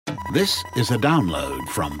This is a download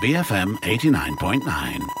from BFM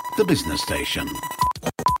 89.9, the business station.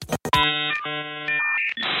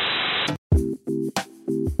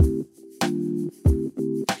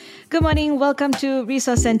 Good morning. Welcome to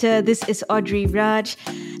Resource Center. This is Audrey Raj.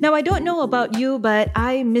 Now, I don't know about you, but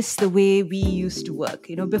I miss the way we used to work.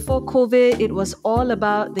 Before COVID, it was all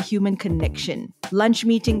about the human connection. Lunch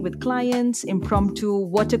meeting with clients, impromptu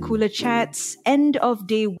water cooler chats, end of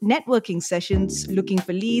day networking sessions, looking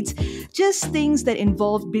for leads, just things that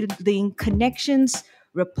involved building connections,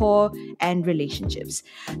 rapport, and relationships.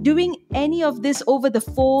 Doing any of this over the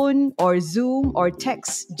phone or Zoom or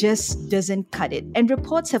text just doesn't cut it. And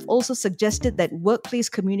reports have also suggested that workplace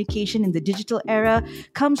communication in the digital era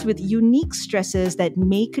comes with unique stresses that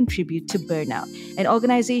may contribute to burnout. And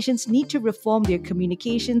organizations need to reform their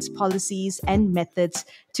communications policies and methods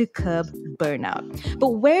to curb burnout. But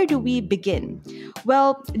where do we begin?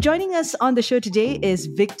 Well, joining us on the show today is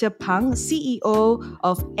Victor Pang, CEO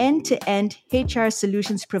of end-to-end HR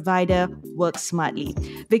solutions provider Work Smartly.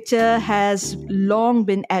 Victor has long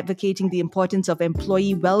been advocating the importance of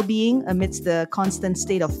employee well-being amidst the constant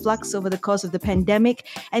state of flux over the course of the pandemic,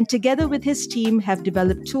 and together with his team have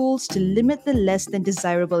developed tools to limit the less than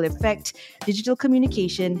desirable effect digital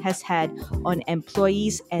communication has had on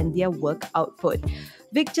employees and their work output.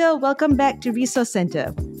 Victor, welcome back to Resource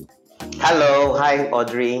Center. Hello. Hi,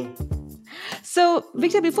 Audrey. So,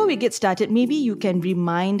 Victor, before we get started, maybe you can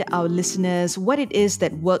remind our listeners what it is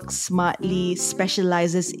that Work Smartly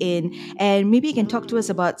specializes in, and maybe you can talk to us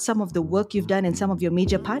about some of the work you've done and some of your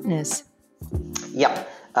major partners. Yep.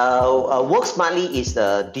 Work Smartly is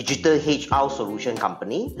a digital HR solution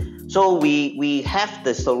company. So we have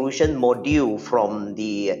the solution module from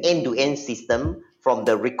the end-to-end system, from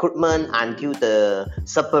the recruitment until the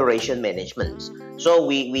separation management. So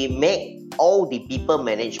we make all the people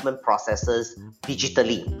management processes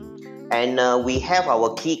digitally. And we have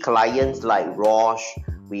our key clients like Roche,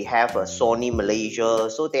 we have Sony Malaysia.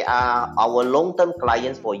 So they are our long-term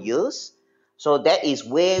clients for years. So that is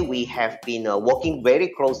where we have been working very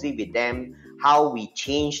closely with them, how we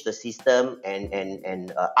change the system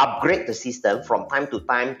and upgrade the system from time to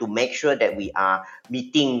time to make sure that we are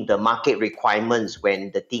meeting the market requirements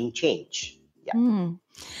when the thing change. Yeah.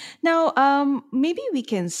 Now, maybe we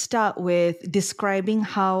can start with describing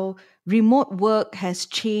how remote work has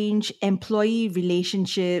changed employee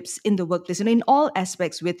relationships in the workplace and in all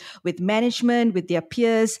aspects with with their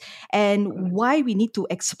peers, and why we need to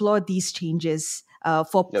explore these changes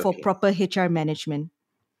for proper HR management.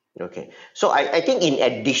 Okay. So I think in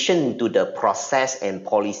addition to the process and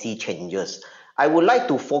policy changes, I would like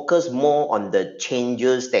to focus more on the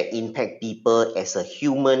changes that impact people as a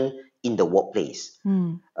human in the workplace.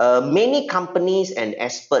 Many companies and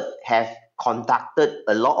experts have conducted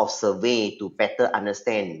a lot of survey to better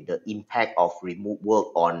understand the impact of remote work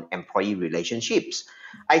on employee relationships.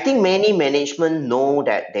 I think many management know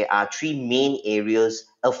that there are three main areas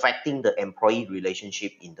affecting the employee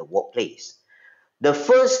relationship in the workplace. The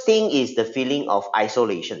first thing is the feeling of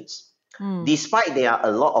isolations. Despite there are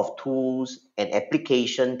a lot of tools and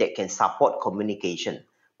applications that can support communication,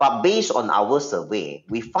 but based on our survey,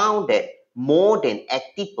 we found that more than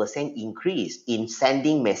 80% increase in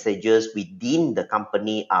sending messages within the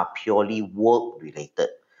company are purely work-related.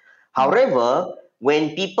 However,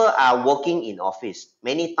 when people are working in office,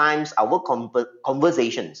 many times our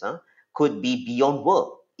conversations could be beyond work,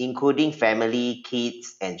 including family,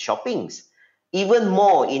 kids, and shoppings. Even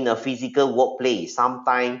more in a physical workplace,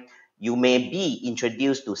 sometimes you may be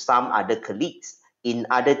introduced to some other colleagues in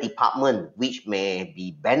other departments which may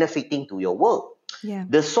be benefiting to your work. Yeah.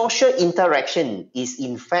 The social interaction is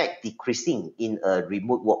in fact decreasing in a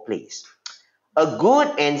remote workplace. A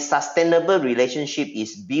good and sustainable relationship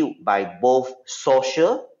is built by both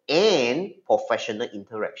social and professional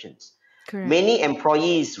interactions. Correct. Many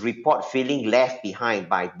employees report feeling left behind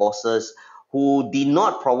by bosses who did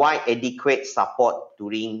not provide adequate support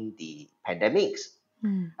during the pandemics.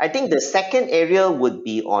 I think the second area would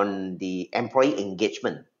be on the employee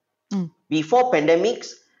engagement. Before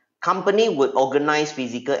pandemics, company would organize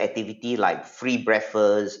physical activity like free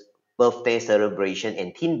breakfast, birthday celebration,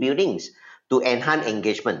 and team buildings to enhance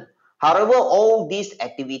engagement. However, all these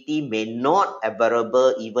activity may not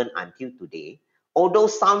available even until today, although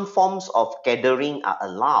some forms of gathering are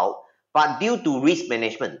allowed, but due to risk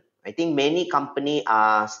management, I think many companies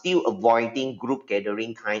are still avoiding group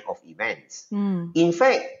gathering kind of events. In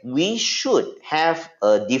fact, we should have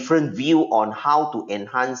a different view on how to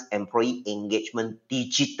enhance employee engagement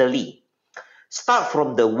digitally. Start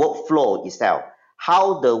from the workflow itself,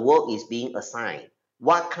 how the work is being assigned,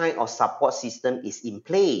 what kind of support system is in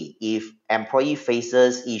play if employee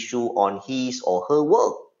faces issue on his or her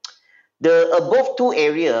work. The above two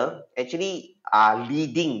area actually are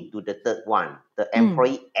leading to the third one, the Mm.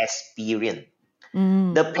 employee experience.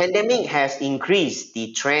 Mm. The pandemic has increased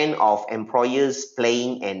the trend of employers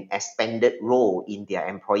playing an expanded role in their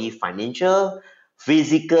employee financial,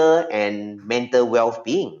 physical, and mental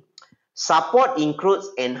well-being. Support includes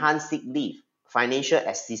enhanced sick leave, financial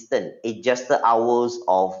assistance, adjusted hours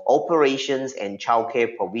of operations, and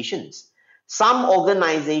childcare provisions. Some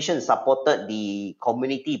organizations supported the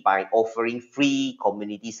community by offering free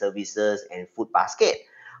community services and food basket,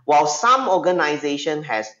 while some organization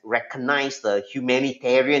has recognized the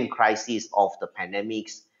humanitarian crisis of the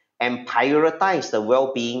pandemics and prioritized the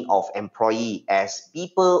well-being of employee as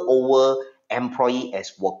people over employee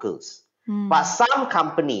as workers. But Mm. some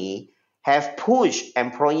company have pushed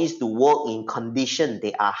employees to work in conditions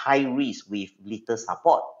they are high risk with little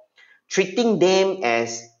support, treating them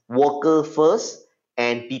as worker first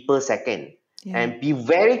and people second. Yeah. And be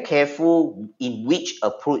very careful in which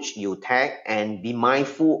approach you take and be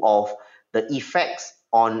mindful of the effects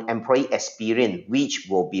on employee experience, which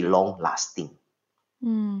will be long lasting.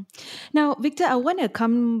 Mm. Now, Victor, I want to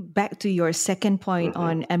come back to your second point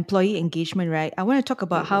on employee engagement, right? I want to talk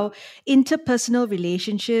about how interpersonal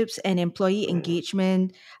relationships and employee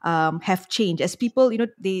engagement have changed as people,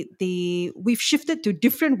 we've shifted to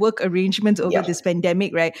different work arrangements over Yep, this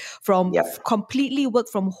pandemic, right? From yep, completely work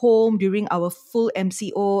from home during our full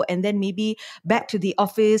MCO and then maybe back to the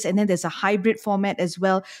office, and then there's a hybrid format as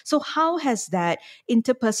well. So, how has that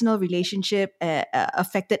interpersonal relationship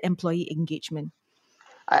affected employee engagement?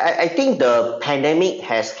 I think the pandemic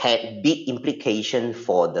has had big implications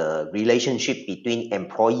for the relationship between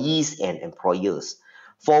employees and employers.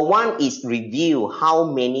 For one, it's revealed how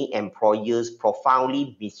many employers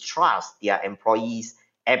profoundly mistrust their employees'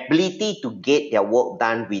 ability to get their work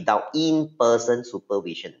done without in-person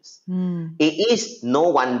supervisions. Mm. It is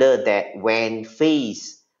no wonder that when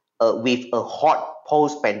faced with a hot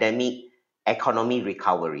post-pandemic economy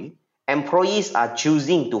recovery, employees are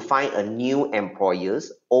choosing to find a new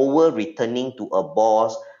employers over returning to a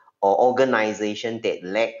boss or organization that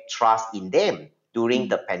lacked trust in them during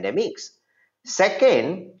the pandemics.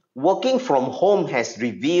 Second, working from home has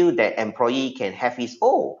revealed that employee can have his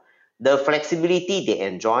own. The flexibility they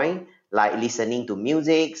enjoy, like listening to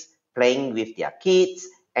music, playing with their kids,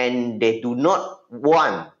 and they do not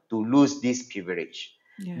want to lose this privilege.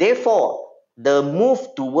 Yeah. Therefore, the move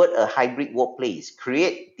toward a hybrid workplace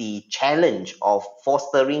create the challenge of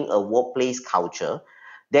fostering a workplace culture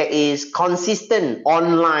that is consistent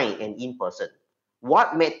online and in person.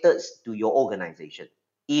 What matters to your organization?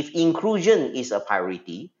 If inclusion is a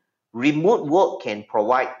priority, remote work can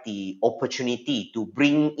provide the opportunity to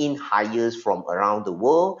bring in hires from around the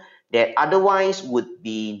world that otherwise would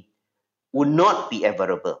not be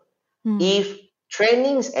available. Mm. If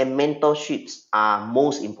trainings and mentorships are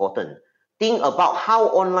most important, think about how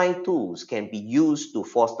online tools can be used to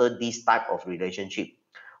foster this type of relationship.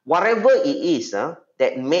 Whatever it is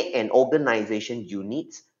that make an organization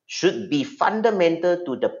unique should be fundamental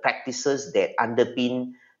to the practices that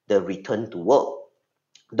underpin the return to work.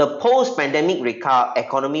 The post-pandemic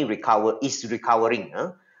economy is recovering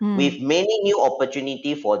Mm. with many new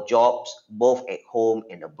opportunity for jobs both at home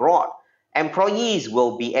and abroad. Employees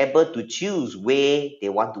will be able to choose where they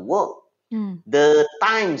want to work. Mm. The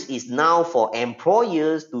times is now for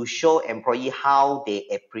employers to show employee how they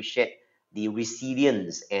appreciate the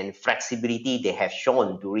resilience and flexibility they have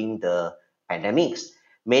shown during the pandemics.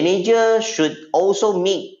 Managers should also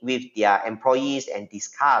meet with their employees and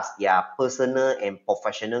discuss their personal and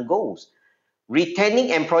professional goals.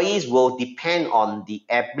 Retaining employees will depend on the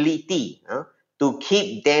ability to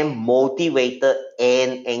keep them motivated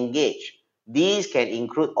and engaged. These can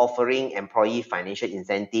include offering employee financial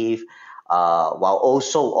incentive while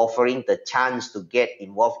also offering the chance to get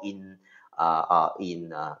involved in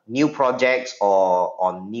new projects or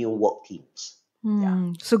on new work teams.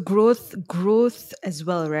 Yeah. So growth as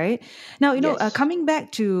well, right? Now, Yes. coming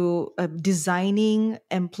back to designing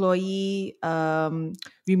employee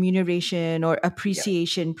remuneration or Yeah.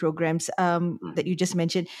 appreciation programs that Mm. you just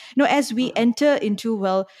mentioned. As we Mm. enter into,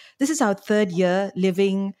 well, this is our third year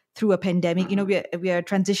living through a pandemic. We are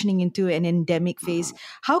transitioning into an endemic phase.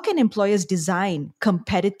 How can employers design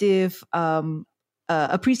competitive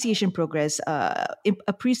appreciation programs,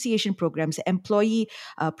 employee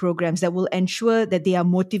programs that will ensure that they are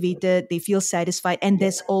motivated, they feel satisfied, and Yeah.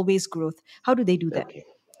 there's always growth? How do they do that? Okay.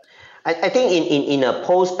 I think in a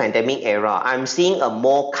post-pandemic era, I'm seeing a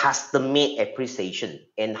more custom-made appreciation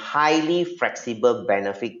and highly flexible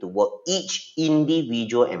benefit toward each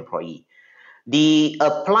individual employee. The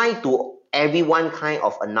apply to everyone kind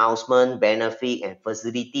of announcement, benefit, and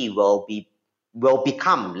facility will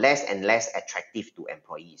become less and less attractive to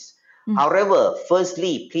employees. However,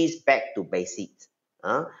 firstly, please back to basics.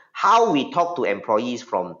 How we talk to employees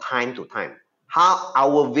from time to time, how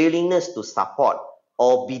our willingness to support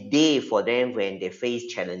or be there for them when they face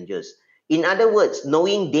challenges. In other words,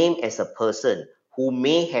 knowing them as a person who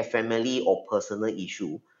may have family or personal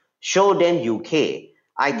issue, show them you care.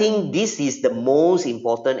 I think this is the most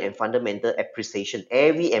important and fundamental appreciation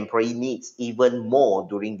every employee needs even more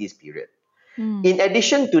during this period. In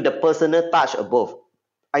addition to the personal touch above,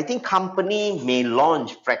 I think company may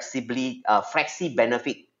launch flexi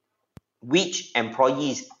benefit which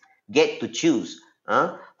employees get to choose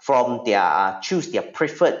their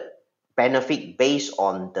preferred benefit based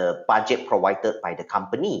on the budget provided by the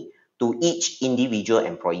company to each individual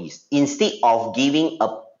employees instead of giving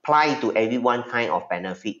apply to everyone kind of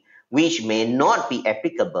benefit which may not be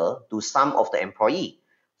applicable to some of the employee.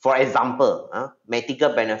 For example,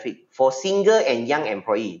 medical benefit for single and young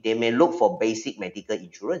employee, they may look for basic medical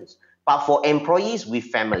insurance. But for employees with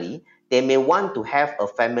family, they may want to have a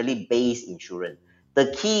family-based insurance.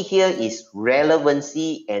 The key here is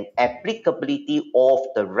relevancy and applicability of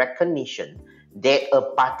the recognition that a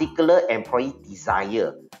particular employee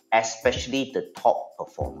desire, especially the top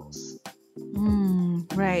performers.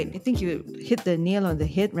 Right. I think you hit the nail on the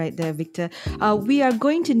head right there, Victor. We are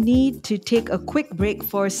going to need to take a quick break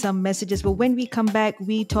for some messages, but when we come back,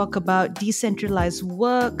 we talk about decentralized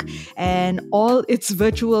work and all its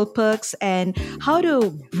virtual perks and how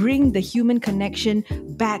to bring the human connection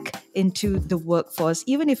back into the workforce,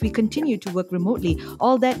 even if we continue to work remotely.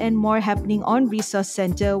 All that and more happening on Resource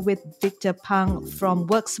Center with Victor Pang from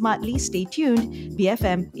Work Smartly. Stay tuned,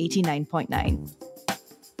 BFM 89.9.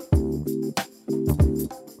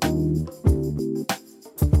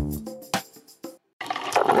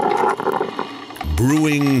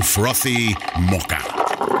 Brewing frothy mocha.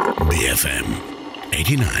 BFM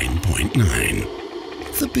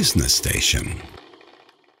 89.9. The business station.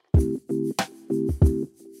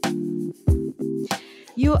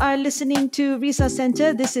 You are listening to Resource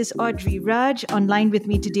Center. This is Audrey Raj. Online with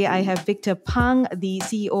me today, I have Victor Pang, the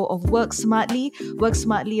CEO of Work Smartly. Work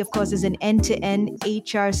Smartly, of course, is an end-to-end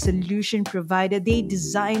HR solution provider. They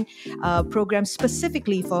design programs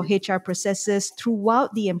specifically for HR processes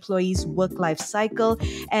throughout the employee's work-life cycle.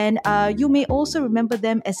 And you may also remember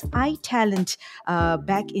them as iTalent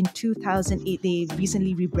back in 2008. They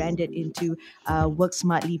recently rebranded into Work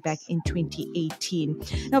Smartly back in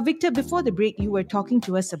 2018. Now, Victor, before the break, you were talking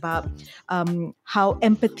to us about how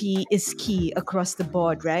empathy is key across the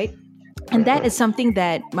board, right? And that is something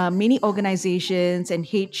that many organizations and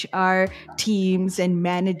HR teams and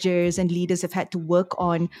managers and leaders have had to work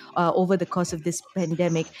on over the course of this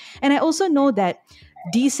pandemic. And I also know that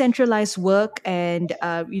decentralized work and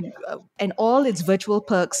all its virtual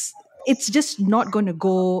perks, it's just not going to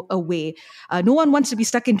go away. No one wants to be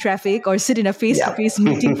stuck in traffic or sit in a face-to-face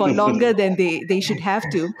meeting for longer than they should have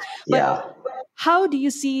to. But how do you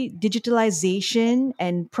see digitalization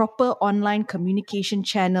and proper online communication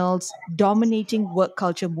channels dominating work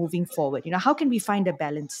culture moving forward? How can we find a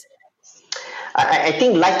balance? I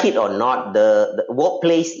think, like it or not, the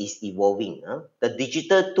workplace is evolving. The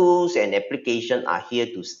digital tools and applications are here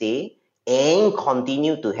to stay and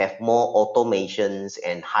continue to have more automations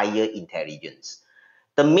and higher intelligence.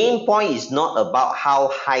 The main point is not about how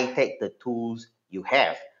high-tech the tools you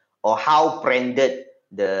have or how branded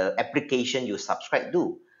the application you subscribe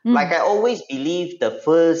to. Like I always believe the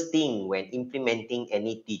first thing when implementing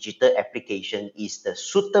any digital application is the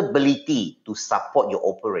suitability to support your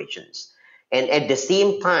operations. And at the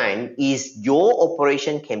same time, is your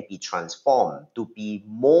operation can be transformed to be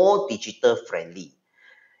more digital friendly.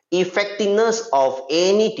 Effectiveness of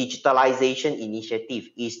any digitalization initiative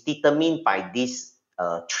is determined by these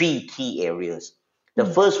three key areas. The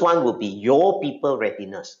first one would be your people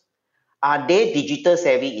readiness. Are they digital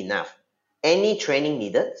savvy enough? Any training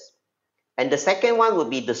needed? And the second one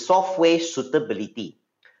would be the software suitability.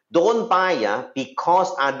 Don't buy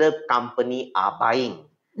because other companies are buying.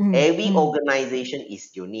 Every organization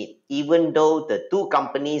is unique. Even though the two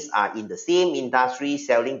companies are in the same industry,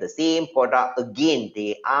 selling the same product, again,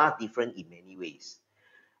 they are different in many ways.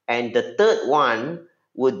 And the third one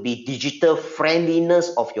would be digital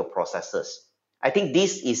friendliness of your processes. I think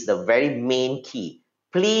this is the very main key.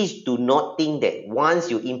 Please do not think that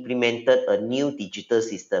once you implemented a new digital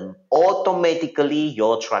system, automatically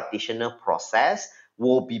your traditional process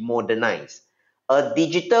will be modernized. A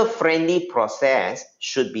digital-friendly process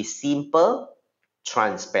should be simple,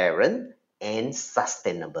 transparent, and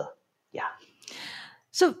sustainable. Yeah.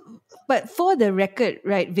 So, but for the record,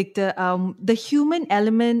 right, Victor, the human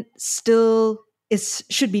element still is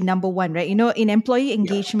should be number one, right? In employee Yeah.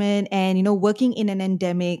 engagement and working in an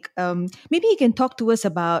endemic. Maybe you can talk to us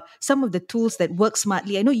about some of the tools that work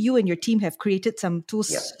smartly. I know you and your team have created some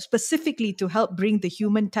tools Yeah. specifically to help bring the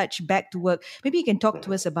human touch back to work. Maybe you can talk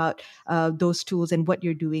to us about those tools and what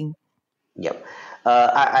you're doing. Yep.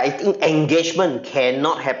 I think engagement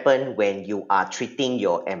cannot happen when you are treating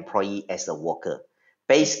your employee as a worker.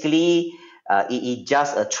 Basically, it is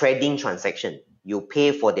just a trading transaction. You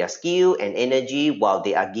pay for their skill and energy while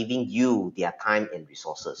they are giving you their time and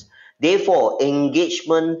resources. Therefore,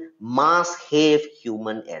 engagement must have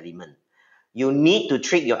human element. You need to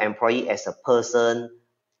treat your employee as a person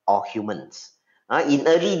or humans. In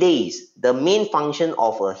early days, the main function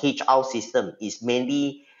of a HR system is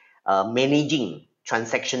mainly managing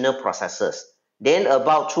transactional processes. Then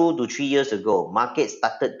about 2 to 3 years ago, markets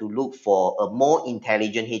started to look for a more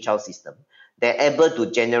intelligent HR system that able to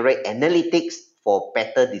generate analytics for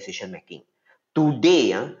better decision making.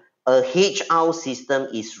 Today, a HR system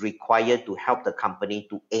is required to help the company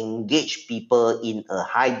to engage people in a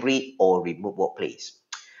hybrid or remote workplace.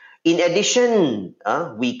 In addition,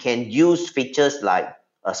 we can use features like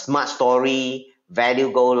a smart story,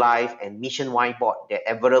 value go live, and mission whiteboard that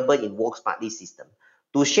are available in Work Smartly system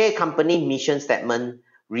to share company mission statement,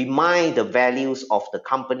 remind the values of the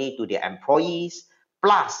company to their employees,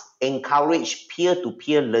 plus encourage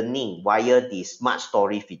peer-to-peer learning via the smart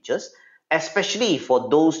story features, especially for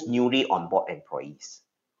those newly onboard employees.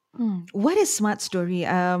 What is Smart Story?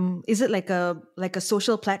 Is it like a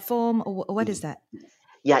social platform, or what is that?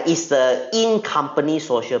 Yeah, it's the in-company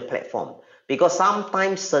social platform because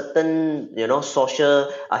sometimes certain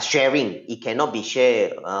social sharing it cannot be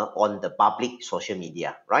shared on the public social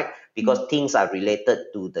media, right? Because things are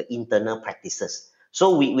related to the internal practices.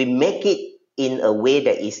 So we make it in a way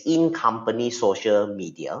that is in-company social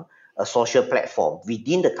media, a social platform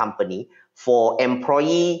within the company for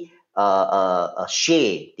employee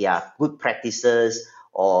share their good practices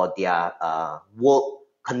or their work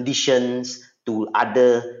conditions to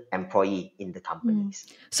other employee in the companies.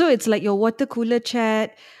 So it's like your water cooler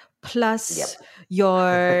chat plus Yep.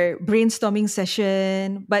 your brainstorming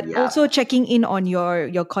session, but Yeah, also checking in on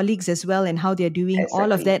your colleagues as well and how they're doing,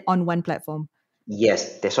 all of exactly. that on one platform.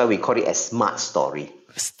 Yes, that's why we call it a smart story.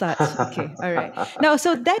 Starts. Okay. All right. Now,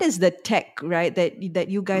 so that is the tech, right? That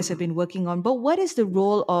you guys have been working on. But what is the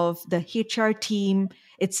role of the HR team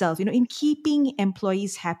itself? In keeping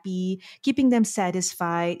employees happy, keeping them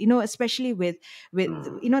satisfied. Especially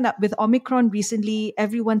that with Omicron recently,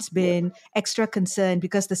 everyone's Yep. been extra concerned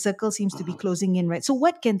because the circle seems to be closing in, right? So,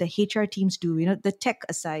 what can the HR teams do? The tech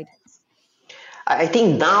aside. I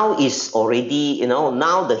think now is already,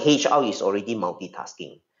 now the HR is already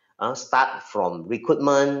multitasking. Start from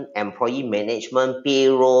recruitment, employee management,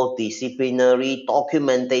 payroll, disciplinary,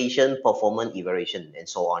 documentation, performance evaluation, and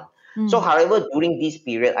so on. So, however, during this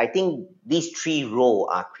period, I think these three roles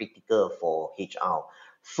are critical for HR.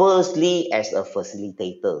 Firstly, as a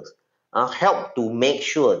facilitator,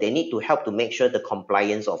 they need to help to make sure the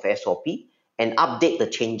compliance of SOP and update the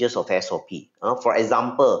changes of SOP. For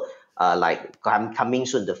example, like coming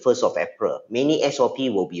soon, the 1st of April, many SOP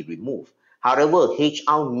will be removed. However,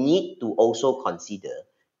 HR need to also consider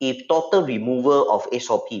if total removal of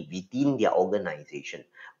SOP within their organization,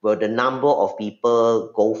 will the number of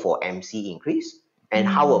people go for MC increase? And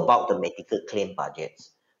how about the medical claim budgets?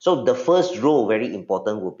 So the first role, very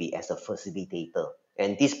important, will be as a facilitator.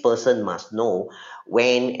 And this person must know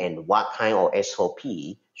when and what kind of SOP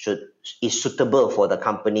is suitable for the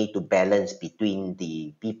company to balance between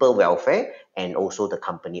the people welfare and also the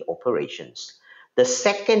company operations. The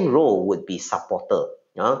second role would be supporter.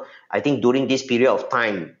 I think during this period of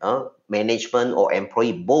time, management or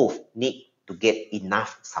employee both need to get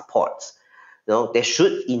enough support. They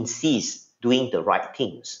should insist doing the right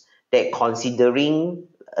things. That considering,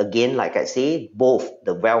 again, like I say, both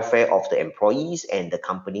the welfare of the employees and the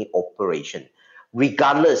company operation.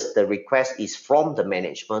 Regardless, the request is from the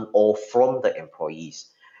management or from the employees.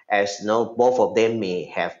 As both of them may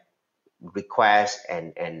have requests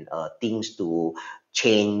and things to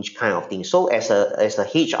change kind of thing. So as a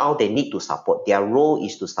HR, they need to support. Their role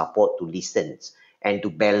is to support, to listen, and to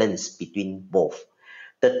balance between both.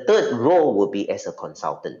 The third role will be as a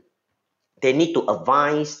consultant. They need to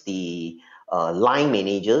advise the line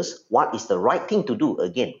managers what is the right thing to do.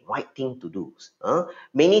 Again, right thing to do.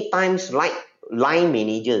 Many times, line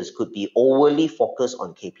managers could be overly focused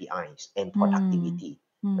on KPIs and productivity.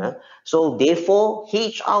 So therefore,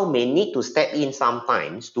 HR may need to step in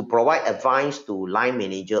sometimes to provide advice to line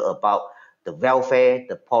manager about the welfare,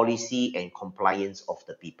 the policy and compliance of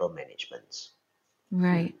the people management.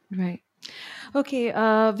 Right. Okay,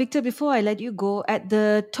 Victor, before I let you go, at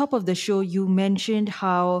the top of the show, you mentioned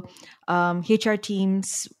how HR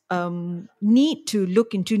teams need to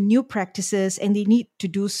look into new practices and they need to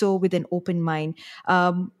do so with an open mind.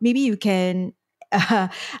 Maybe you can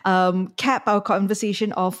cap our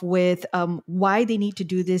conversation off with why they need to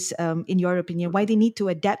do this, in your opinion, why they need to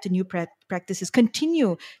adapt to new practices,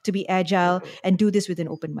 continue to be agile, and do this with an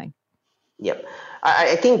open mind. Yep.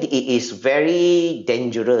 I think it is very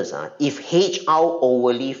dangerous if HR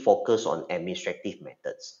overly focus on administrative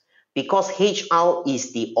methods, because HR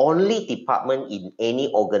is the only department in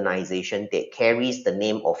any organization that carries the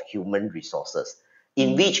name of human resources,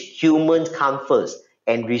 in which humans come first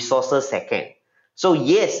and resources second. So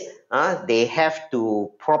yes, they have to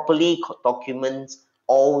properly document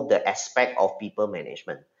all the aspect of people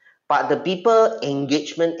management. But the people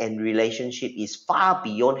engagement and relationship is far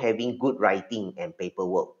beyond having good writing and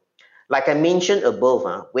paperwork. Like I mentioned above,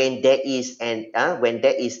 when there is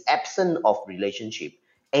absence of relationship,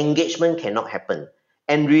 engagement cannot happen.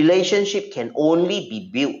 And relationship can only be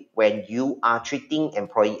built when you are treating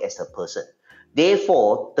employee as a person.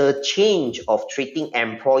 Therefore, the change of treating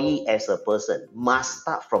employee as a person must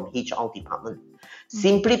start from HR department.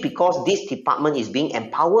 Simply because this department is being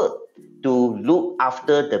empowered to look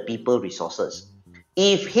after the people resources.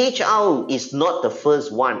 If HR is not the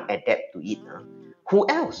first one adapt to it, who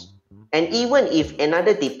else? And even if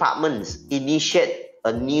another department initiate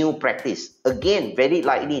a new practice, again, very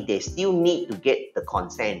likely they still need to get the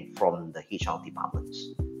consent from the HR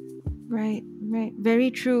departments. Right.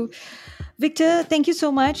 Very true. Victor, thank you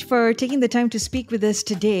so much for taking the time to speak with us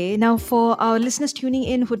today. Now, for our listeners tuning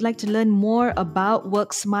in who'd like to learn more about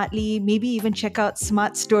Work Smartly, maybe even check out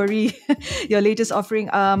Smart Story, your latest offering,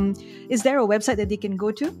 is there a website that they can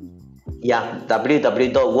go to? Yeah,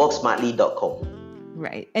 www.worksmartly.com.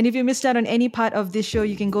 Right. And if you missed out on any part of this show,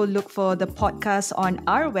 you can go look for the podcast on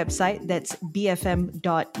our website. That's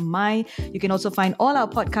bfm.my. You can also find all our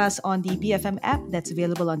podcasts on the BFM app that's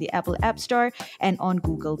available on the Apple App Store and on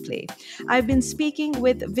Google Play. I've been speaking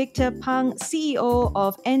with Victor Pang, CEO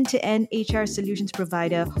of end-to-end HR solutions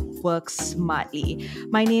provider Work Smartly.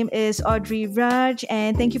 My name is Audrey Raj,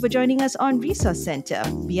 and thank you for joining us on Resource Center,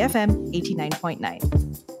 BFM 89.9.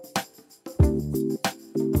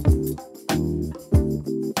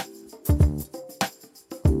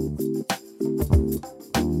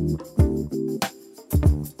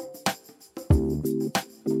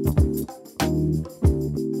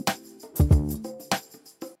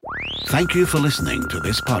 Thank you for listening to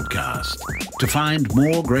this podcast. To find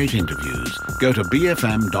more great interviews, go to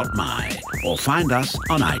bfm.my or find us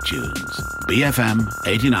on iTunes. BFM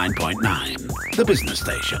 89.9, the business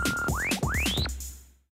station.